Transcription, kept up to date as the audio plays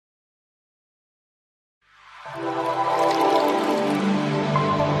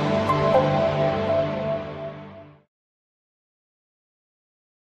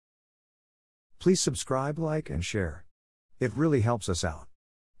Please subscribe, like, and share. It really helps us out.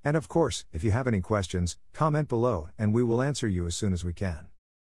 And of course, if you have any questions, comment below and we will answer you as soon as we can.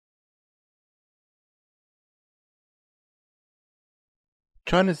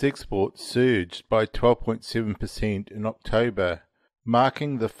 China's exports surged by 12.7% in October,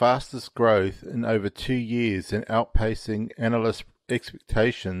 marking the fastest growth in over 2 years and outpacing analyst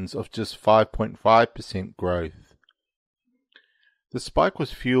expectations of just 5.5% growth. The spike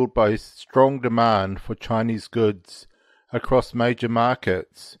was fueled by strong demand for Chinese goods across major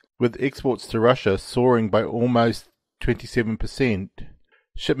markets, with exports to Russia soaring by almost 27%.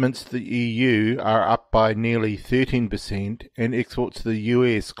 Shipments to the EU are up by nearly 13%, and exports to the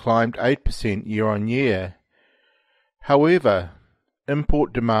US climbed 8% year-on-year. However,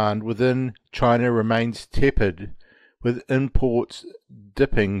 import demand within China remains tepid, with imports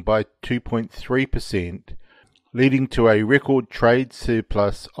dipping by 2.3%, leading to a record trade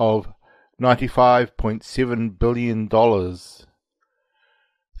surplus of $95.7 billion.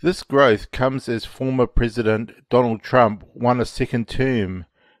 This growth comes as former President Donald Trump won a second term,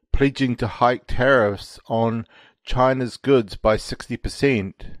 pledging to hike tariffs on China's goods by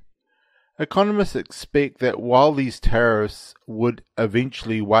 60%. Economists expect that while these tariffs would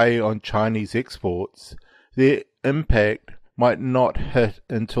eventually weigh on Chinese exports, their impact might not hit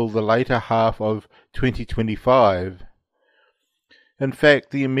until the later half of 2025. In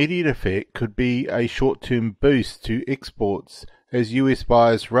fact, the immediate effect could be a short-term boost to exports as US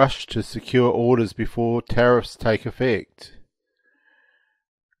buyers rush to secure orders before tariffs take effect.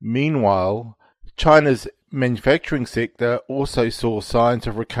 Meanwhile, China's manufacturing sector also saw signs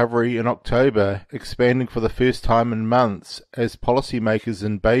of recovery in October, expanding for the first time in months as policymakers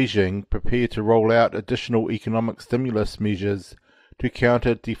in Beijing prepare to roll out additional economic stimulus measures to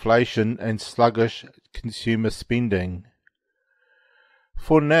counter deflation and sluggish consumer spending.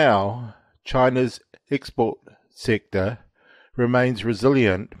 For now, China's export sector remains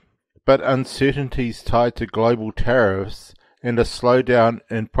resilient, but uncertainties tied to global tariffs and a slowdown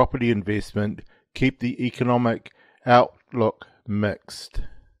in property investment keep the economic outlook mixed.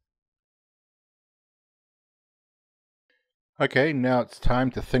 Okay, now it's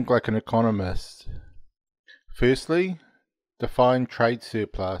time to think like an economist. Firstly, define trade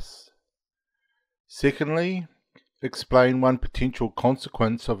surplus. Secondly, explain one potential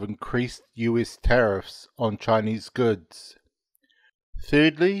consequence of increased US tariffs on Chinese goods.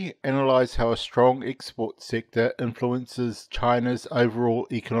 Thirdly, analyze how a strong export sector influences China's overall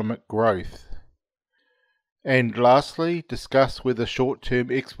economic growth. And lastly, discuss whether short-term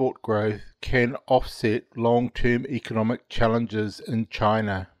export growth can offset long-term economic challenges in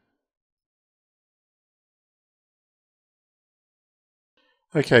China.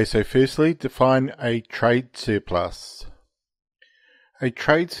 Okay, so firstly, define a trade surplus. A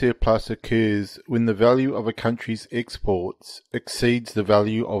trade surplus occurs when the value of a country's exports exceeds the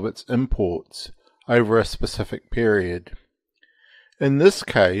value of its imports over a specific period. In this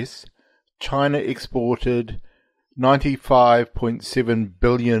case, China exported $95.7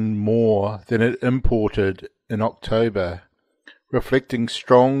 billion more than it imported in October, reflecting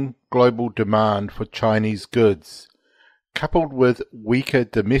strong global demand for Chinese goods, coupled with weaker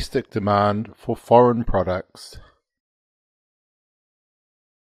domestic demand for foreign products.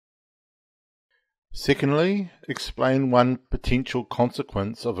 Secondly, explain one potential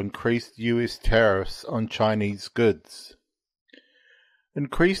consequence of increased US tariffs on Chinese goods.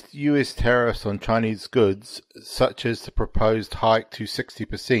 Increased US tariffs on Chinese goods, such as the proposed hike to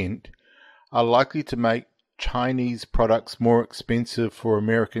 60%, are likely to make Chinese products more expensive for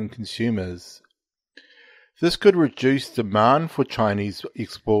American consumers. This could reduce demand for Chinese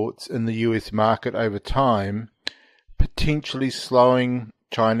exports in the US market over time, potentially slowing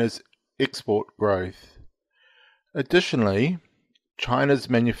China's export growth. Additionally, China's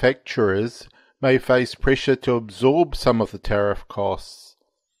manufacturers may face pressure to absorb some of the tariff costs,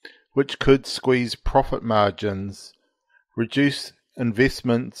 which could squeeze profit margins, reduce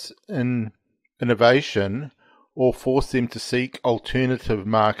investments in innovation, or force them to seek alternative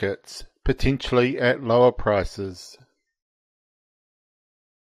markets, potentially at lower prices.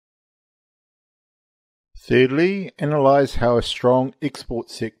 Thirdly, analyze how a strong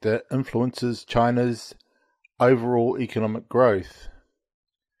export sector influences China's overall economic growth.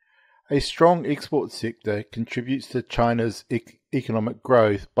 A strong export sector contributes to China's economic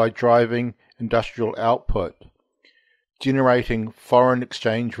growth by driving industrial output, generating foreign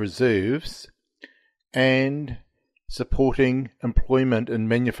exchange reserves, and supporting employment in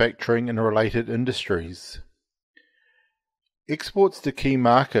manufacturing and related industries. Exports to key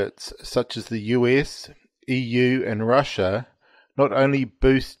markets such as the US, EU, and Russia not only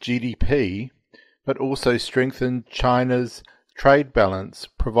boost GDP, but also strengthen China's trade balance,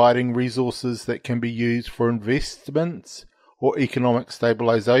 providing resources that can be used for investments or economic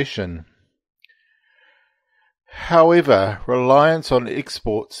stabilization. However, reliance on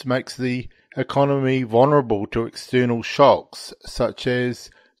exports makes the economy vulnerable to external shocks, such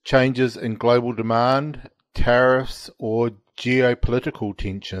as changes in global demand, tariffs, or geopolitical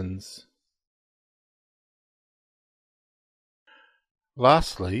tensions.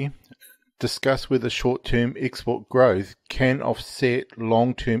 Lastly, discuss whether short-term export growth can offset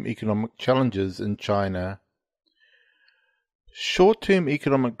long-term economic challenges in China. Short-term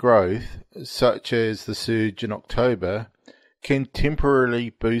economic growth, such as the surge in October, can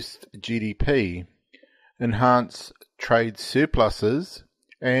temporarily boost GDP, enhance trade surpluses,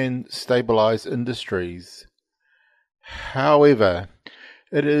 and stabilize industries. However,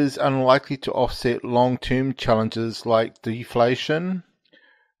 it is unlikely to offset long-term challenges like deflation,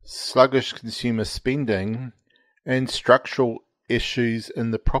 sluggish consumer spending, and structural issues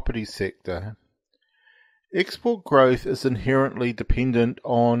in the property sector. Export growth is inherently dependent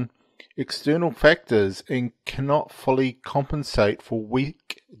on external factors and cannot fully compensate for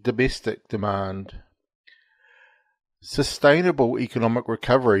weak domestic demand. Sustainable economic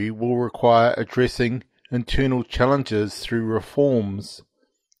recovery will require addressing internal challenges through reforms,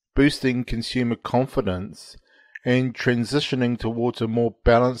 boosting consumer confidence, and transitioning towards a more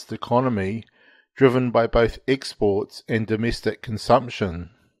balanced economy driven by both exports and domestic consumption.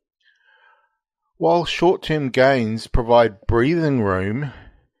 While short-term gains provide breathing room,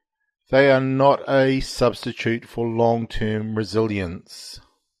 they are not a substitute for long-term resilience.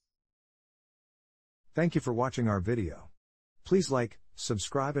 Thank you for watching our video. Please like,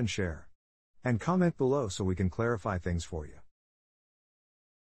 subscribe and share. And comment below so we can clarify things for you.